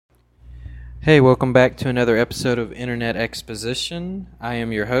Hey, welcome back to another episode of Internet Exposition. I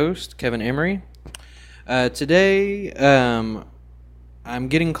am your host, Kevin Emery. Today, I'm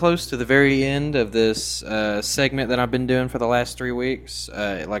getting close to the very end of this segment that I've been doing for the last 3 weeks.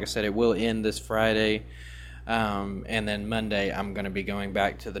 Like I said, it will end this Friday, and then Monday I'm going to be going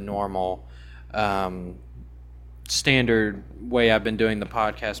back to the normal standard way I've been doing the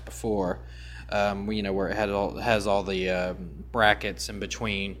podcast before, where it has all the brackets in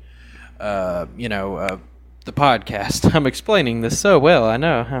between. The podcast. I'm explaining this so well, I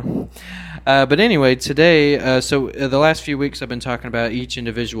know. But anyway, today, the last few weeks I've been talking about each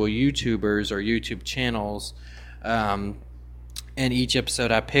individual YouTubers or YouTube channels. And each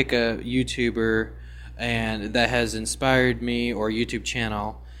episode I pick a YouTuber and that has inspired me, or YouTube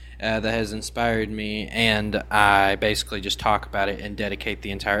channel that has inspired me, and I basically just talk about it and dedicate the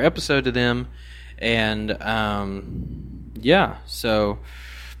entire episode to them. And so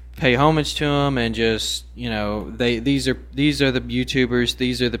pay homage to them, and just these are the YouTubers,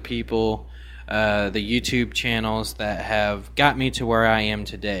 these are the people, the YouTube channels that have got me to where I am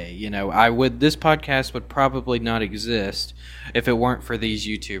today. This podcast would probably not exist if it weren't for these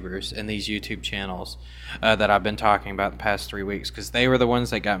YouTubers and these YouTube channels that I've been talking about the past 3 weeks, because they were the ones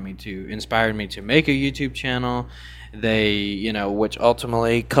that inspired me to make a YouTube channel. They, which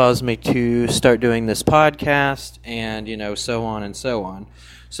ultimately caused me to start doing this podcast, and so on and so on.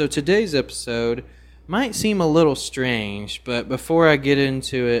 So today's episode might seem a little strange, but before I get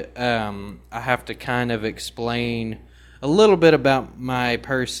into it, I have to kind of explain a little bit about my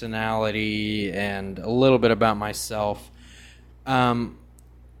personality and a little bit about myself. I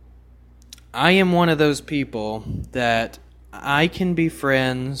am one of those people that I can be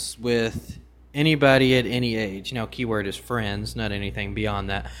friends with anybody at any age. Now, keyword is friends, not anything beyond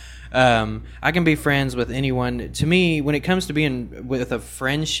that. I can be friends with anyone. To me, when it comes to being with a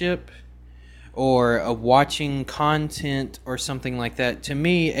friendship or a watching content or something like that, to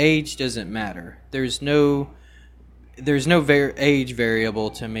me, age doesn't matter. There's no age variable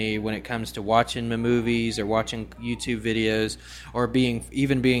to me when it comes to watching the movies or watching YouTube videos or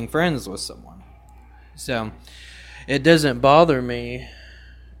being friends with someone. So it doesn't bother me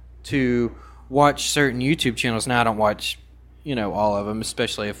to watch certain YouTube channels. Now, I don't watch all of them,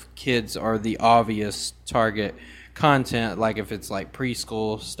 especially if kids are the obvious target content. Like if it's like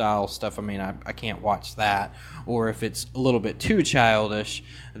preschool style stuff, I can't watch that. Or if it's a little bit too childish,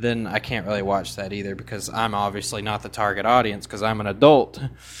 then I can't really watch that either, because I'm obviously not the target audience because I'm an adult.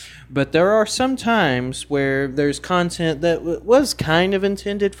 But there are some times where there's content that was kind of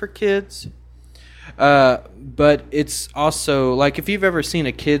intended for kids. But it's also like, if you've ever seen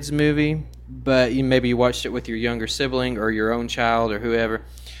a kids movie, but maybe you watched it with your younger sibling or your own child or whoever,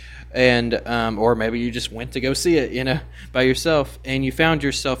 and or maybe you just went to go see it, by yourself, and you found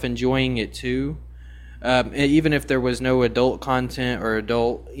yourself enjoying it too. Even if there was no adult content or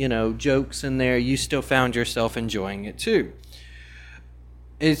adult, jokes in there, you still found yourself enjoying it too.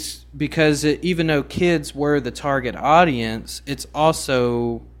 It's because even though kids were the target audience, it's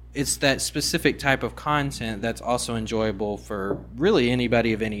that specific type of content that's also enjoyable for really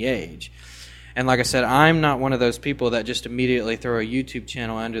anybody of any age. And like I said, I'm not one of those people that just immediately throw a YouTube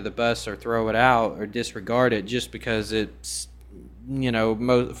channel under the bus or throw it out or disregard it just because it's,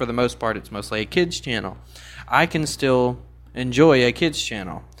 for the most part, it's mostly a kids channel. I can still enjoy a kids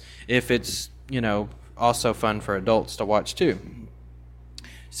channel if it's, also fun for adults to watch too.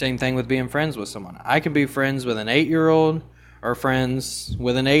 Same thing with being friends with someone. I can be friends with an 8-year-old or friends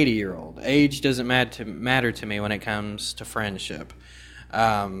with an 80-year-old. Age doesn't matter to me when it comes to friendship.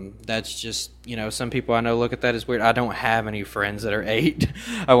 That's just, some people I know look at that as weird. I don't have any friends that are 8.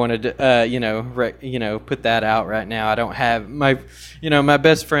 I wanted to, put that out right now. I don't have my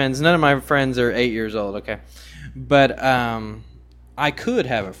best friends. None of my friends are 8 years old. Okay. But, I could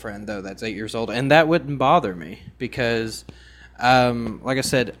have a friend though that's 8 years old, and that wouldn't bother me because, like I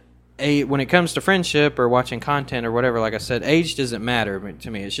said, when it comes to friendship or watching content or whatever, like I said, age doesn't matter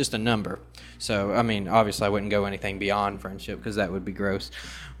to me. It's just a number. So, obviously I wouldn't go anything beyond friendship because that would be gross.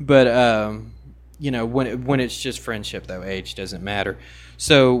 But, when it's just friendship, though, age doesn't matter.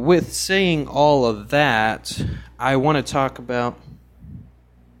 So, with saying all of that, I want to talk about...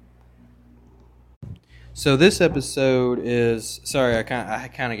 So this episode is... Sorry, I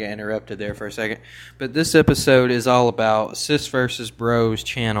kind of got interrupted there for a second. But this episode is all about Sis vs. Bros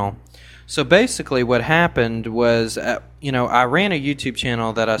channel. So basically what happened was, I ran a YouTube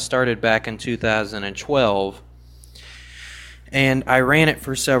channel that I started back in 2012. And I ran it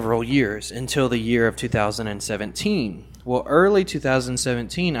for several years until the year of 2017. Well, early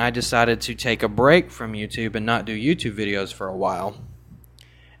 2017, I decided to take a break from YouTube and not do YouTube videos for a while.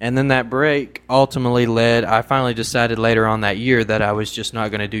 And then that break ultimately I finally decided later on that year that I was just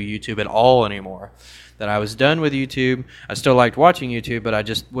not going to do YouTube at all anymore. That I was done with YouTube. I still liked watching YouTube, but I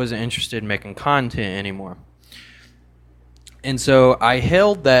just wasn't interested in making content anymore. And so I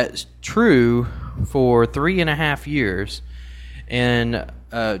held that true for 3.5 years. And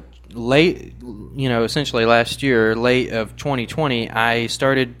essentially last year, late of 2020, I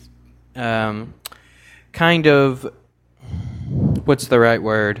started what's the right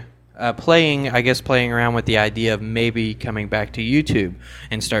word? Playing around with the idea of maybe coming back to YouTube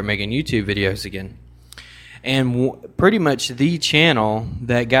and start making YouTube videos again. And pretty much the channel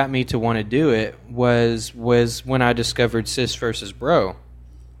that got me to want to do it was when I discovered Sis vs. Bro.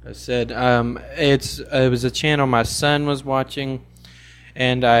 I said it was a channel my son was watching,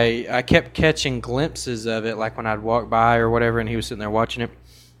 and I kept catching glimpses of it, like when I'd walk by or whatever, and he was sitting there watching it.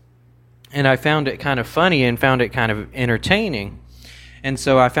 And I found it kind of funny and found it kind of entertaining. And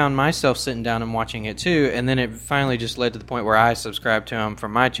so I found myself sitting down and watching it too, and then it finally just led to the point where I subscribed to him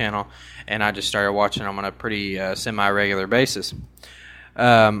from my channel, and I just started watching them on a pretty semi-regular basis.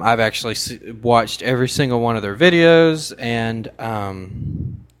 I've actually watched every single one of their videos, and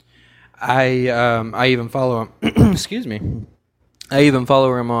I even follow him. Excuse me. I even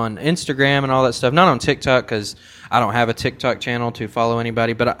follow him on Instagram and all that stuff. Not on TikTok, because I don't have a TikTok channel to follow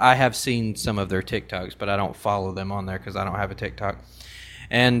anybody, but I have seen some of their TikToks, but I don't follow them on there because I don't have a TikTok.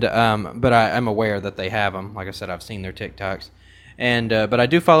 And but I'm aware that they have them. Like I said, I've seen their TikToks. And but I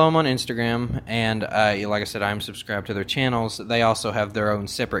do follow them on Instagram, and like I said, I'm subscribed to their channels. They also have their own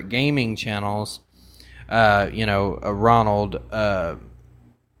separate gaming channels. Ronald,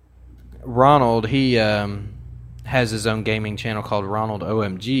 he has his own gaming channel called Ronald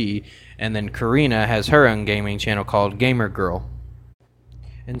OMG, and then Karina has her own gaming channel called Gamer Girl.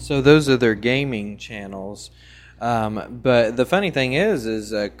 And so those are their gaming channels. But the funny thing is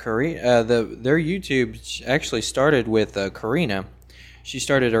Karina, their YouTube actually started with Karina. She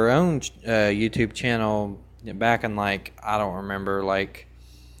started her own YouTube channel back in I don't remember,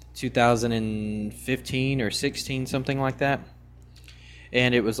 2015 or 16, something like that.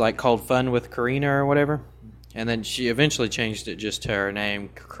 And it was called Fun with Karina or whatever. And then she eventually changed it just to her name,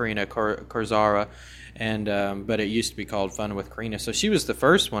 Karina Korzara, and but it used to be called Fun with Karina. So she was the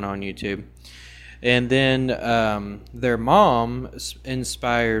first one on YouTube. And then their mom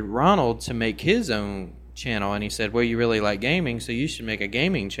inspired Ronald to make his own channel, and he said, well, you really like gaming, so you should make a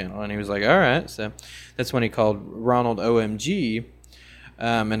gaming channel. And he was like, all right. So that's when he called Ronald OMG.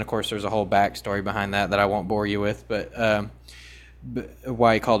 And of course, there's a whole backstory behind that I won't bore you with, but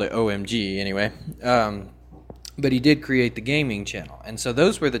why he called it OMG anyway. But he did create the gaming channel. And so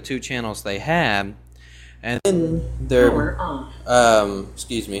those were the two channels they had. And then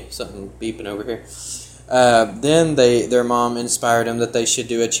excuse me, something beeping over here. Then their mom inspired them that they should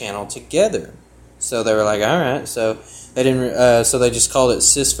do a channel together. So they were like, all right. So they didn't. So they just called it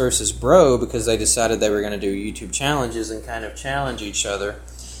Sis vs. Bro because they decided they were going to do YouTube challenges and kind of challenge each other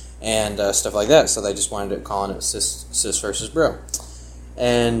and stuff like that. So they just wound up calling it Sis vs. Bro.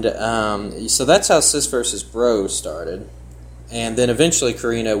 And so that's how Sis vs. Bro started. And then eventually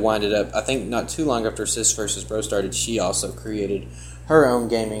Karina winded up, I think not too long after Sis vs. Bro started, she also created her own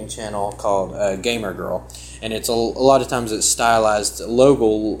gaming channel called Gamer Girl. And it's a lot of times it's stylized,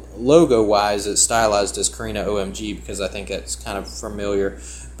 logo-wise, it's stylized as Karina OMG because I think it's kind of familiar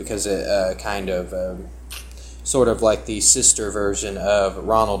because it kind of sort of like the sister version of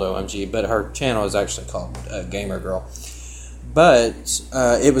Ronald OMG, but her channel is actually called Gamer Girl. But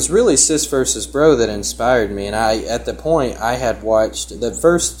it was really Sis vs. Bro that inspired me, and at the point I had watched the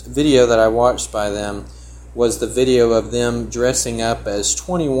first video that I watched by them was the video of them dressing up as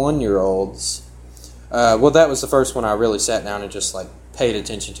 21-year-olds. Well, that was the first one I really sat down and just paid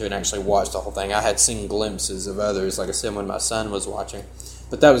attention to and actually watched the whole thing. I had seen glimpses of others, like I said, when my son was watching,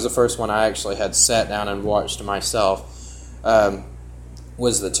 but that was the first one I actually had sat down and watched myself.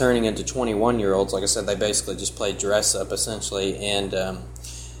 Was the turning into 21-year-olds. Like I said, they basically just played dress up essentially and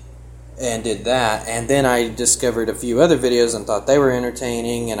did that. And then I discovered a few other videos and thought they were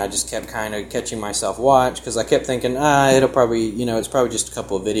entertaining, and I just kept kind of catching myself watch because I kept thinking, it'll probably, it's probably just a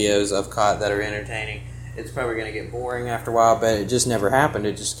couple of videos I've caught that are entertaining. It's probably going to get boring after a while, but it just never happened.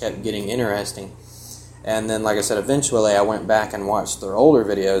 It just kept getting interesting. And then, like I said, eventually I went back and watched their older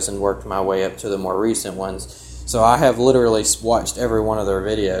videos and worked my way up to the more recent ones. So I have literally watched every one of their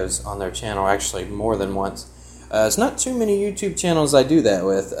videos on their channel, actually more than once. It's not too many YouTube channels I do that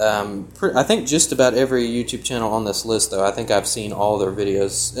with. I think just about every YouTube channel on this list, though, I think I've seen all their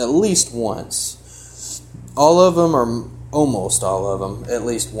videos at least once. All of them, or almost all of them, at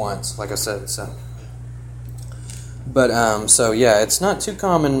least once, like I said. So But so yeah, it's not too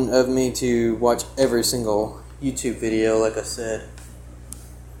common of me to watch every single YouTube video, like I said.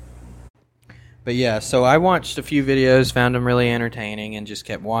 But yeah, so I watched a few videos, found them really entertaining, and just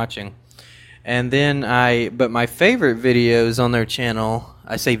kept watching. And then but my favorite videos on their channel,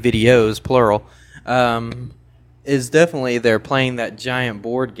 I say videos, plural, is definitely they're playing that giant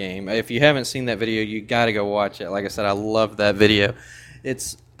board game. If you haven't seen that video, you got to go watch it. Like I said, I love that video.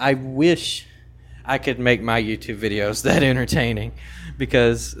 I wish I could make my YouTube videos that entertaining,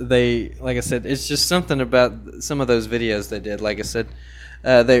 because like I said, it's just something about some of those videos they did. Like I said,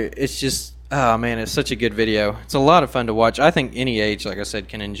 it's just, oh man, it's such a good video. It's a lot of fun to watch. I think any age, like I said,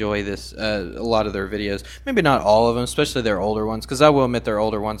 can enjoy this. A lot of their videos, maybe not all of them, especially their older ones, because I will admit their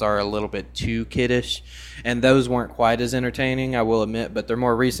older ones are a little bit too kiddish, and those weren't quite as entertaining, I will admit. But their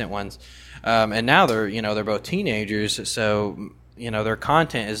more recent ones, and now they're both teenagers, so their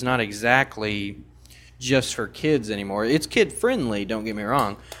content is not exactly just for kids anymore. It's kid friendly, don't get me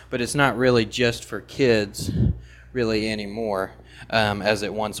wrong, but it's not really just for kids really anymore, as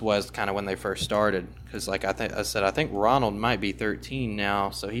it once was kind of when they first started. Because like I think Ronald might be 13 now,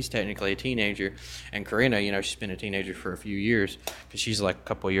 so he's technically a teenager, and Karina, she's been a teenager for a few years because she's like a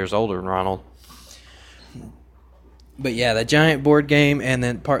couple of years older than Ronald. But yeah, the giant board game, and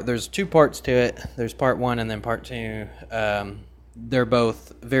then there's two parts to it. There's part 1 and then part 2. They're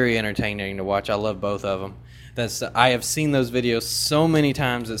both very entertaining to watch. I love both of them. I have seen those videos so many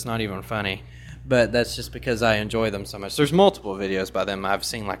times it's not even funny, but that's just because I enjoy them so much. There's multiple videos by them I've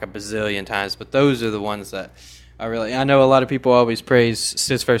seen like a bazillion times, but those are the ones that I know a lot of people always praise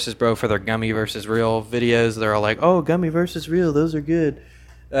Sis vs. Bro for their Gummy vs. Real videos. They're all like, oh, Gummy vs. Real, those are good.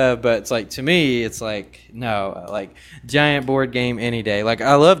 But it's like, to me, it's like, no, like giant board game any day. Like,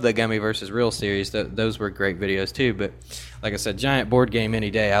 I love the Gummy vs. Real series. Those were great videos too. But like I said, giant board game any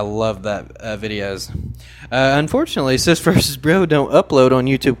day. I love that videos. Unfortunately, Sis vs. Bro don't upload on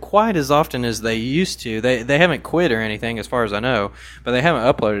YouTube quite as often as they used to. They haven't quit or anything, as far as I know, but they haven't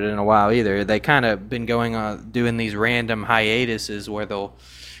uploaded in a while either. They kind of been going on doing these random hiatuses where they'll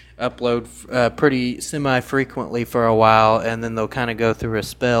upload pretty semi-frequently for a while, and then they'll kind of go through a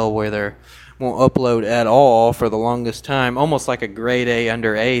spell where they won't upload at all for the longest time, almost like a grade A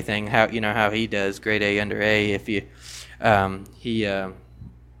under A thing. How he does grade A under A. If you he'll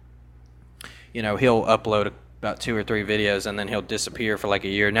upload about 2 or 3 videos, and then he'll disappear for like a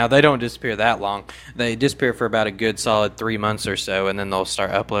year. Now, they don't disappear that long. They disappear for about a good solid 3 months or so, and then they'll start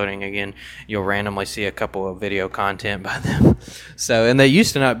uploading again. You'll randomly see a couple of video content by them. So, and they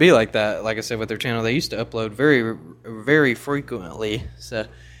used to not be like that. Like I said, with their channel, they used to upload very, very frequently. So,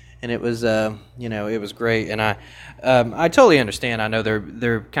 and it was, it was great. And I totally understand. I know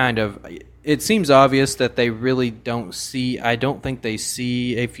they're kind of. It seems obvious that they really don't see. I don't think they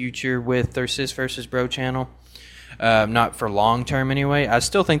see a future with their Sis vs. Bro channel. Not for long term anyway. I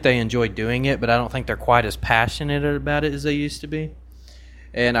still think they enjoy doing it, but I don't think they're quite as passionate about it as they used to be.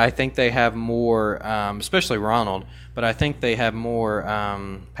 And I think they have more, especially Ronald, but I think they have more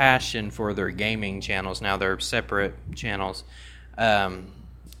passion for their gaming channels now. They're separate channels.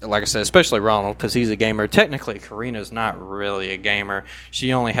 Like I said, especially Ronald, because he's a gamer. Technically, Karina's not really a gamer.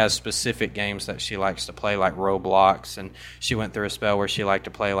 She only has specific games that she likes to play, like Roblox, and she went through a spell where she liked to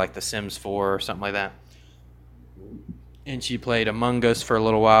play like The Sims 4 or something like that. And she played Among Us for a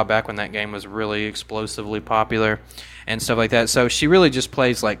little while back when that game was really explosively popular and stuff like that. So she really just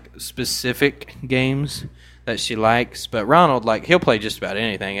plays like specific games that she likes. But Ronald, like, he'll play just about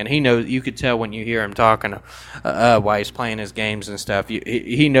anything, and he knows. You could tell when you hear him talking while he's playing his games and stuff.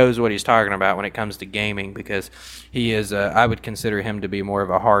 He knows what he's talking about when it comes to gaming, because he is. I would consider him to be more of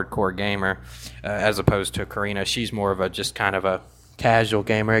a hardcore gamer as opposed to Karina. She's more of a just kind of a casual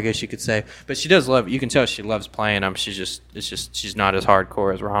gamer, I guess you could say. But she does love. You can tell she loves playing them. She's not as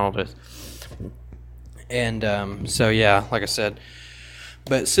hardcore as Ronald is. And so yeah, like I said.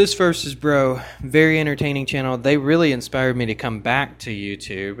 But Sis vs. Bro, very entertaining channel. They really inspired me to come back to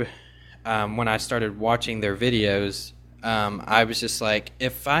YouTube. When I started watching their videos, I was just like,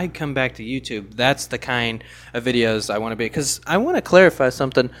 if I come back to YouTube, that's the kind of videos I want to be. Because I want to clarify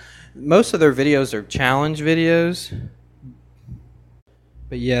something. Most of their videos are challenge videos.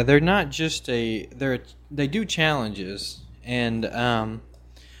 But yeah, they're not just they do challenges, and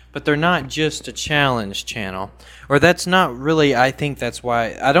but they're not just a challenge channel. Or that's not really, I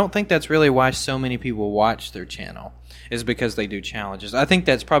don't think that's really why so many people watch their channel, is because they do challenges. I think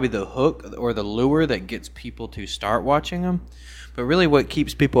that's probably the hook or the lure that gets people to start watching them. But really what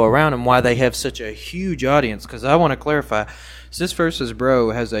keeps people around and why they have such a huge audience, because I want to clarify, Sis vs.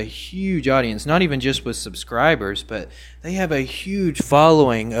 Bro has a huge audience, not even just with subscribers, but they have a huge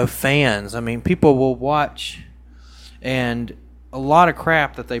following of fans. I mean, people will watch and a lot of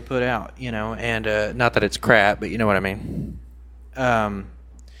crap that they put out, and not that it's crap, but you know what I mean.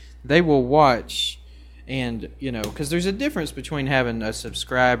 They will watch, and because there's a difference between having a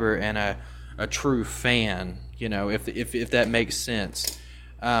subscriber and a true fan, if that makes sense.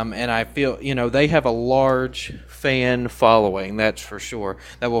 And I feel, they have a large fan following, that's for sure,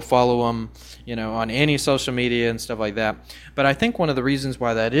 that will follow them, on any social media and stuff like that. But I think one of the reasons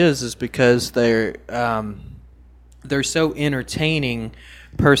why that is because they're so entertaining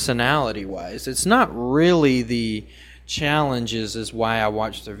personality-wise. It's not really the challenges is why I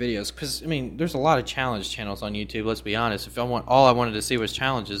watch their videos, because there's a lot of challenge channels on YouTube. Let's be honest. If all I wanted to see was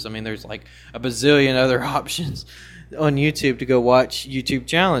challenges, there's like a bazillion other options on YouTube to go watch YouTube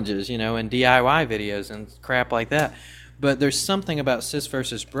challenges, and DIY videos and crap like that. But there's something about Sis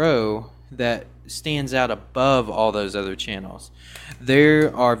vs. Bro that stands out above all those other channels. They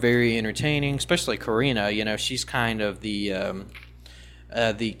are very entertaining, especially Karina. She's kind of the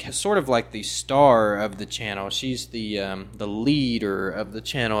sort of like the star of the channel. She's the leader of the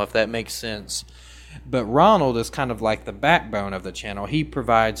channel, if that makes sense. But Ronald is kind of like the backbone of the channel. He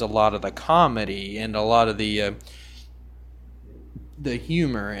provides a lot of the comedy and a lot of the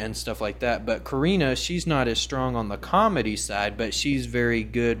humor and stuff like that. But Karina, she's not as strong on the comedy side, but she's very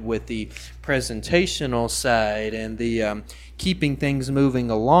good with the presentational side and the keeping things moving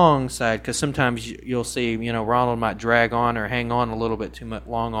along side, because sometimes you'll see, Ronald might drag on or hang on a little bit too much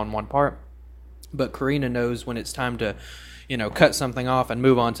long on one part, but Karina knows when it's time to cut something off and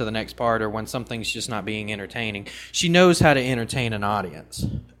move on to the next part, or when something's just not being entertaining. She knows how to entertain an audience.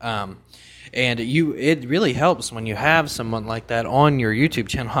 And it really helps when you have someone like that on your YouTube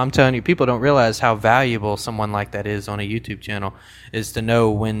channel. I'm telling you, people don't realize how valuable someone like that is on a YouTube channel, is to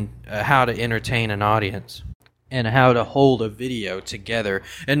know how to entertain an audience and how to hold a video together.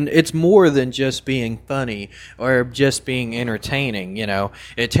 And it's more than just being funny or just being entertaining,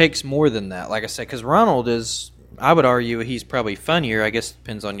 It takes more than that, like I said, because Ronald is... I would argue he's probably funnier. I guess it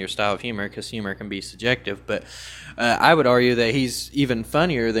depends on your style of humor, because humor can be subjective. But I would argue that he's even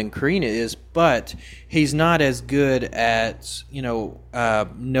funnier than Karina is, but he's not as good at,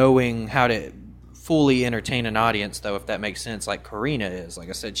 knowing how to fully entertain an audience, though, if that makes sense, like Karina is. Like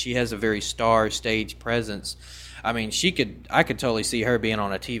I said, she has a very star stage presence. I could totally see her being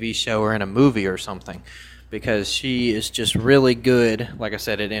on a TV show or in a movie or something, because she is just really good, like I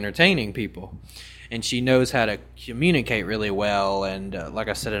said, at entertaining people. And she knows how to communicate really well, and like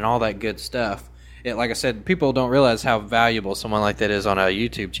I said, and all that good stuff. Like I said, people don't realize how valuable someone like that is on a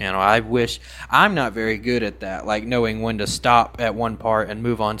YouTube channel. I wish I'm not very good at that, like knowing when to stop at one part and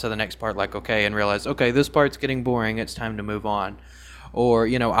move on to the next part, and realize, okay, this part's getting boring, it's time to move on. Or,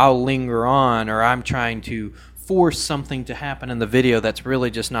 I'll linger on, or I'm trying to force something to happen in the video that's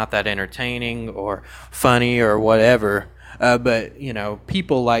really just not that entertaining or funny or whatever. But,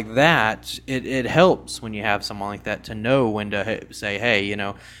 people like that, it helps when you have someone like that to know when to say, hey,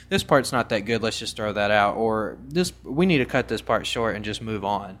 this part's not that good, let's just throw that out. Or we need to cut this part short and just move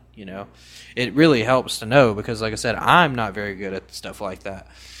on, It really helps to know, because, like I said, I'm not very good at stuff like that.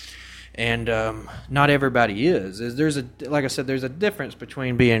 And not everybody is. Like I said, there's a difference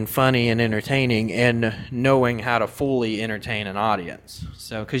between being funny and entertaining and knowing how to fully entertain an audience.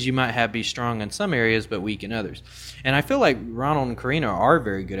 So, because you might be strong in some areas but weak in others. And I feel like Ronald and Karina are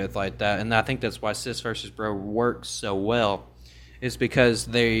very good at like that, and I think that's why Sis vs. Bro works so well, is because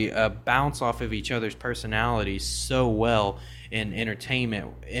they bounce off of each other's personalities so well in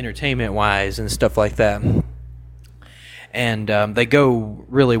entertainment-wise and stuff like that. And they go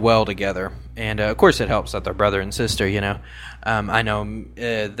really well together. And of course, it helps that they're brother and sister. I know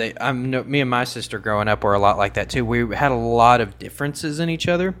me and my sister growing up were a lot like that too. We had a lot of differences in each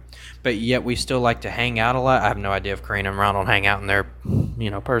other, but yet we still like to hang out a lot. I have no idea if Karina and Ronald hang out in their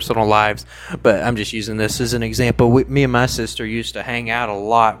personal lives, but I'm just using this as an example. Me and my sister used to hang out a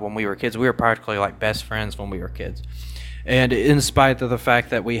lot when we were kids. We were practically like best friends when we were kids. And in spite of the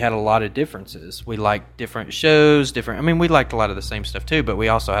fact that we had a lot of differences, we liked different shows, we liked a lot of the same stuff too, but we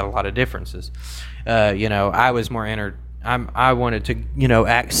also had a lot of differences. I was more I wanted to,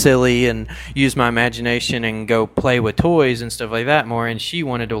 act silly and use my imagination and go play with toys and stuff like that more, and she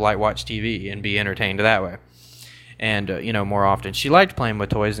wanted to watch TV and be entertained that way. And, more often. She liked playing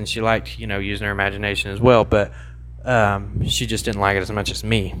with toys, and she liked, using her imagination as well, but she just didn't like it as much as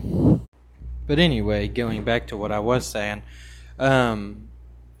me. But anyway, going back to what I was saying, I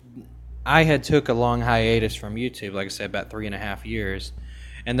had took a long hiatus from YouTube, like I said, about 3.5 years.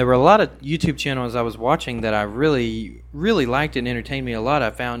 And there were a lot of YouTube channels I was watching that I really, really liked and entertained me a lot. I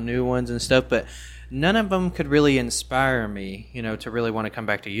found new ones and stuff, but none of them could really inspire me, to really want to come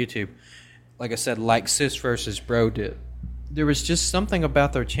back to YouTube. like I said, like Sis versus Bro did. There was just something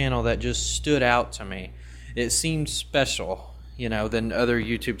about their channel that just stood out to me. It seemed special, than other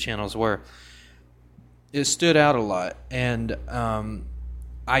YouTube channels were. It stood out a lot, and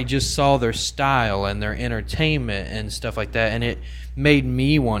I just saw their style and their entertainment and stuff like that, and it made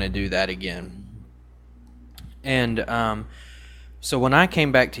me want to do that again. And so when I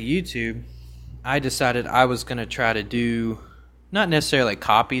came back to YouTube, I decided I was going to try to do, not necessarily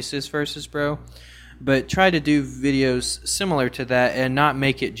copy Sis versus Bro, but try to do videos similar to that and not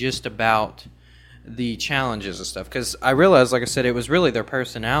make it just about the challenges and stuff. Because I realized, like I said, it was really their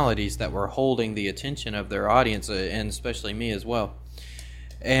personalities that were holding the attention of their audience, and especially me as well.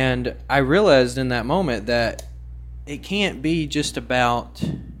 And I realized in that moment that it can't be just about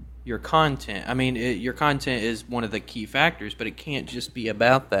your content. I mean, your content is one of the key factors, but it can't just be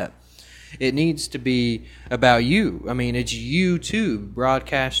about that. It needs to be about you. I mean, it's you too.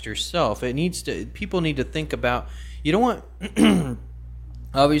 Broadcast yourself. People need to think about, you don't want,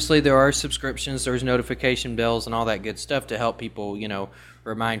 obviously there are subscriptions, there's notification bells and all that good stuff to help people,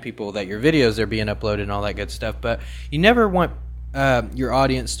 remind people that your videos are being uploaded and all that good stuff. But you never want your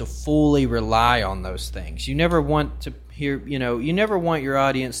audience to fully rely on those things. You never want to hear, you never want your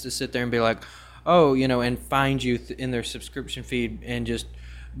audience to sit there and be like, oh, and find you in their subscription feed and just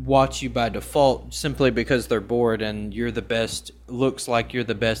watch you by default simply because they're bored and you're the best, looks like you're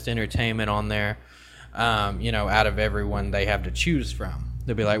the best entertainment on there, out of everyone they have to choose from.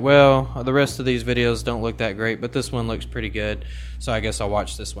 They'll be like, well, the rest of these videos don't look that great, but this one looks pretty good, so I guess I'll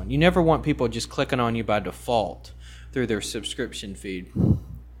watch this one. You never want people just clicking on you by default through their subscription feed.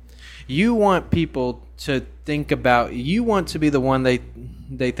 You want people to think about, you want to be the one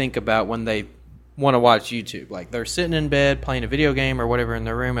they think about when they want to watch YouTube. Like they're sitting in bed playing a video game or whatever in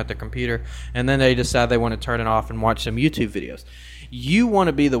their room at their computer, and then they decide they want to turn it off and watch some YouTube videos. You want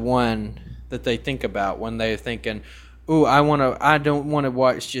to be the one that they think about when they're thinking, ooh, I don't want to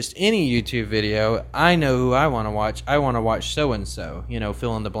watch just any YouTube video. I know who I want to watch. I want to watch so and so,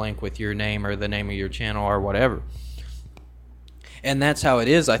 fill in the blank with your name or the name of your channel or whatever. And that's how it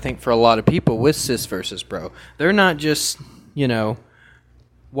is, I think, for a lot of people with Sis versus Bro. They're not just,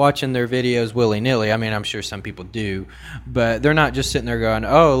 watching their videos willy-nilly. I mean, I'm sure some people do, but they're not just sitting there going,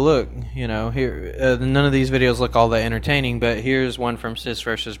 oh, look, here, none of these videos look all that entertaining, but here's one from Sis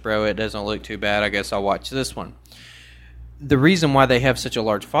versus Bro. It doesn't look too bad. I guess I'll watch this one. The reason why they have such a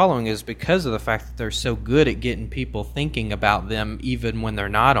large following is because of the fact that they're so good at getting people thinking about them even when they're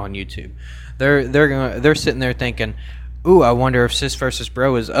not on YouTube. They're sitting there thinking, ooh, I wonder if Sis versus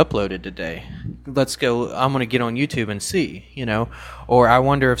Bro is uploaded today. Let's go. I'm going to get on YouTube and see, Or I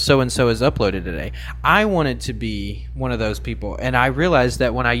wonder if so-and-so is uploaded today. I wanted to be one of those people. And I realized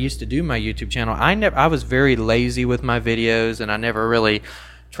that when I used to do my YouTube channel, I was very lazy with my videos, and I never really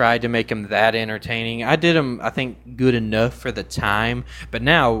tried to make them that entertaining. I did them, I think, good enough for the time. But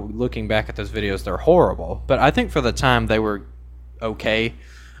now, looking back at those videos, they're horrible. But I think for the time, they were okay.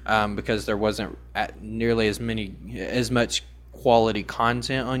 Because there wasn't nearly as much quality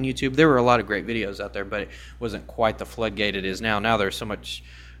content on YouTube. There were a lot of great videos out there, but it wasn't quite the floodgate it is now. Now there's so much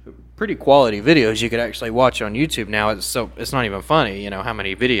pretty quality videos you could actually watch on YouTube now. It's not even funny, how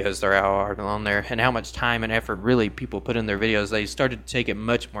many videos there are on there and how much time and effort really people put in their videos. They started to take it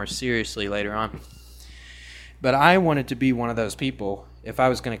much more seriously later on. But I wanted to be one of those people. If I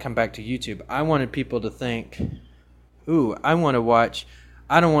was going to come back to YouTube, I wanted people to think, ooh,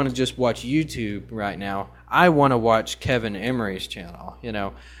 I don't want to just watch YouTube right now. I want to watch Kevin Emery's channel,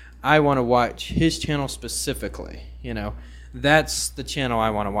 I want to watch his channel specifically, That's the channel I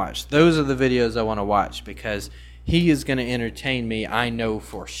want to watch. Those are the videos I want to watch because he is going to entertain me, I know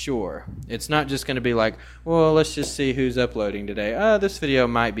for sure. It's not just going to be like, well, let's just see who's uploading today. This video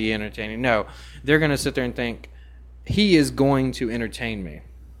might be entertaining. No, they're going to sit there and think, he is going to entertain me.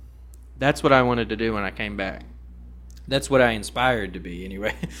 That's what I wanted to do when I came back. That's what I inspired to be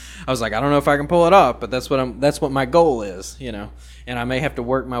anyway. I was like, I don't know if I can pull it off, but that's what my goal is, and I may have to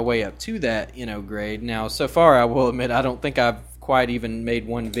work my way up to that, grade. Now, so far, I will admit, I don't think I've quite even made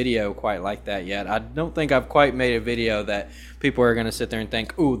one video quite like that yet. I don't think I've quite made a video that people are going to sit there and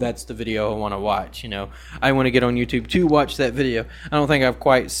think, ooh, that's the video I want to watch, I want to get on YouTube to watch that video. I don't think I've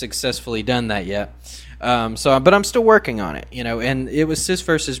quite successfully done that yet. But I'm still working on it, and it was Sis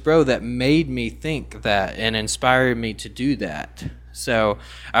versus Bro that made me think that and inspired me to do that. So,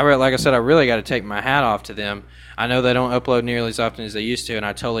 like I said, I really got to take my hat off to them. I know they don't upload nearly as often as they used to, and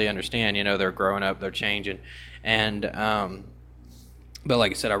I totally understand, they're growing up, they're changing. And, but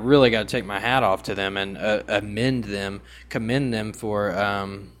like I said, I really got to take my hat off to them and commend them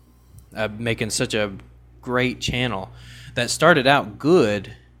for making such a great channel that started out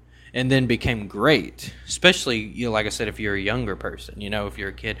good and then became great. Especially, like I said, if you're a younger person, if you're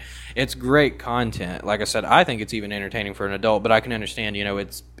a kid, it's great content. Like I said, I think it's even entertaining for an adult, but I can understand,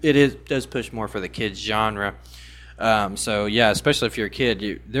 it does push more for the kids genre. So yeah, especially if you're a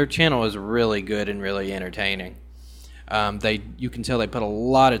kid, their channel is really good and really entertaining. You can tell they put a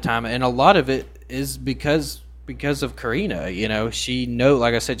lot of time, and a lot of it is because of Karina.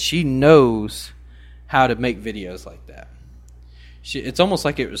 Like I said, she knows how to make videos like that. It's almost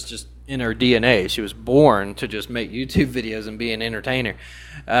like it was just in her DNA. She was born to just make YouTube videos and be an entertainer.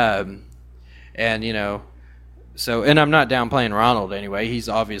 And I'm not downplaying Ronald anyway. He's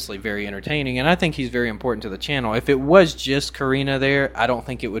obviously very entertaining, and I think he's very important to the channel. If it was just Karina there, I don't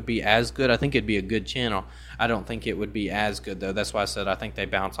think it would be as good. I think it'd be a good channel. I don't think it would be as good, though. That's why I said I think they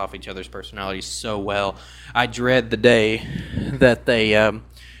bounce off each other's personalities so well. I dread the day that they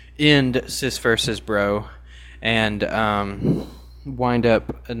end Sis versus Bro and wind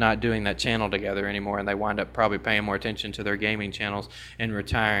up not doing that channel together anymore, and they wind up probably paying more attention to their gaming channels and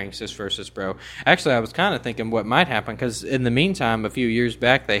retiring Sis versus Bro. Actually, I was kind of thinking what might happen, because in the meantime, a few years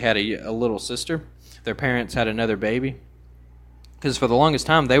back, they had a little sister. Their parents had another baby, because for the longest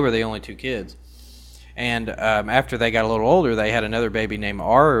time, they were the only two kids. And after they got a little older, they had another baby named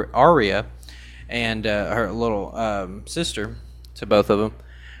Aria, and her little sister to both of them.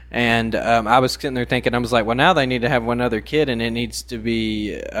 And I was sitting there thinking, I was like, well, now they need to have one other kid, and it needs to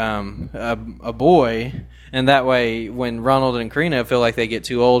be a boy. And that way, when Ronald and Karina feel like they get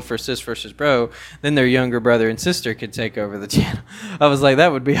too old for Sis versus Bro, then their younger brother and sister could take over the channel. I was like,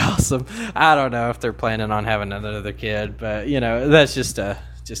 that would be awesome. I don't know if they're planning on having another kid, but, that's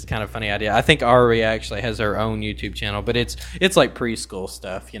just kind of funny idea. I think Aria actually has her own YouTube channel, but it's like preschool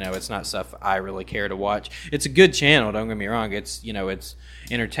stuff. It's not stuff I really care to watch. It's a good channel, don't get me wrong. It's it's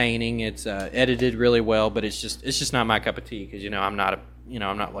entertaining. It's edited really well, but it's just not my cup of tea, because I'm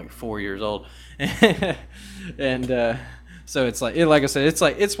not like 4 years old, and so it's like I said, it's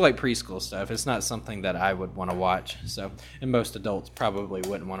like preschool stuff. It's not something that I would want to watch. So, and most adults probably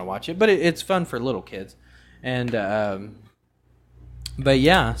wouldn't want to watch it, but it's fun for little kids, and. But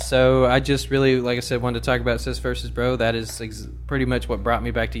yeah, so I just really, like I said, wanted to talk about Sis versus Bro. That is pretty much what brought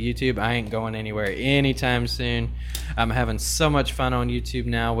me back to YouTube. I ain't going anywhere anytime soon. I'm having so much fun on YouTube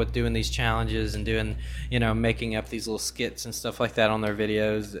now with doing these challenges and doing, making up these little skits and stuff like that on their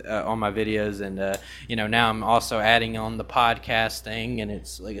videos, on my videos. And, now I'm also adding on the podcast thing. And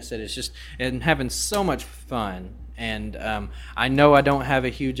it's, like I said, it's just, and having so much fun. And I know I don't have a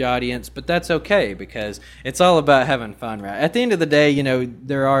huge audience, but that's okay, because it's all about having fun, right? At the end of the day,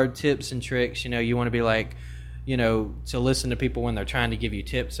 there are tips and tricks. You want to be like, to listen to people when they're trying to give you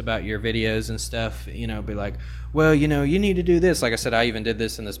tips about your videos and stuff. Be like, well, you need to do this. Like I said, I even did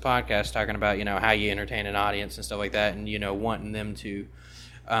this in this podcast, talking about, how you entertain an audience and stuff like that, and, wanting them to,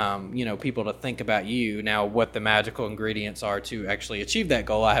 people to think about you. Now, what the magical ingredients are to actually achieve that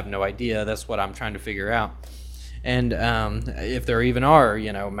goal, I have no idea. That's what I'm trying to figure out. And if there even are,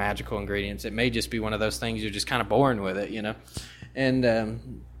 magical ingredients, it may just be one of those things you're just kind of born with it,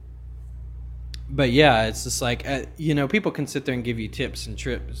 And, but yeah, it's just like, people can sit there and give you tips and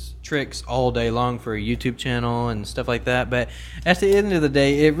tricks all day long for a YouTube channel and stuff like that. But at the end of the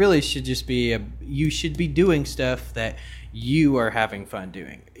day, it really should just be you should be doing stuff that you are having fun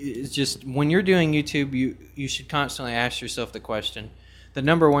doing. It's just, when you're doing YouTube, you should constantly ask yourself the question. The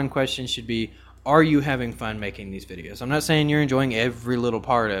number one question should be, are you having fun making these videos? I'm not saying you're enjoying every little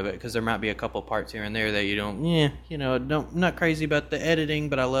part of it, because there might be a couple parts here and there that you don't, I'm not crazy about the editing,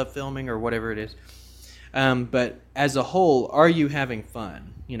 but I love filming or whatever it is. But as a whole, are you having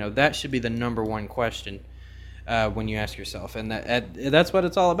fun? That should be the number one question when you ask yourself. And that's what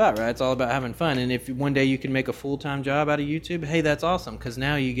it's all about, right? It's all about having fun. And if one day you can make a full-time job out of YouTube, hey, that's awesome, because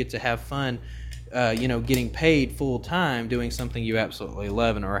now you get to have fun, getting paid full-time doing something you absolutely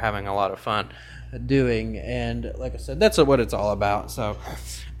love and are having a lot of fun doing. And like I said, that's what it's all about. So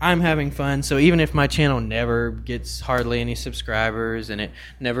I'm having fun. So even if my channel never gets hardly any subscribers and it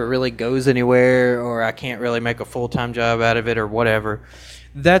never really goes anywhere, or I can't really make a full-time job out of it or whatever,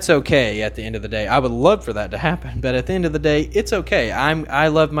 that's okay at the end of the day. I would love for that to happen, but at the end of the day, it's okay. I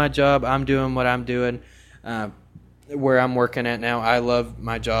love my job. I'm doing what I'm doing. Where I'm working at now, I love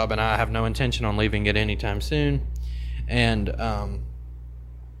my job, and I have no intention on leaving it anytime soon.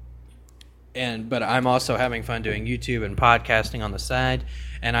 But I'm also having fun doing YouTube and podcasting on the side,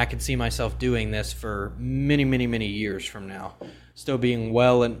 and I can see myself doing this for many, many, many years from now. Still being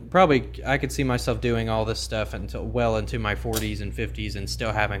and probably I could see myself doing all this stuff until well into my 40s and 50s and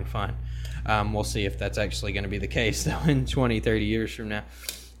still having fun. We'll see if that's actually going to be the case, though, in 20, 30 years from now.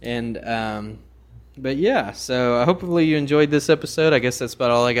 And But yeah, so hopefully you enjoyed this episode. I guess that's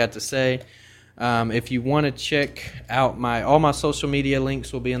about all I got to say. If you want to check out all my social media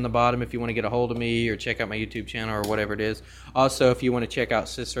links will be in the bottom if you want to get a hold of me or check out my YouTube channel or whatever it is. Also, if you want to check out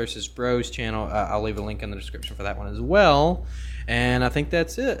Sis vs. Bros channel, I'll leave a link in the description for that one as well. And I think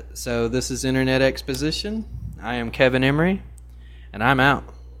that's it. So this is Internet Exposition. I am Kevin Emery, and I'm out.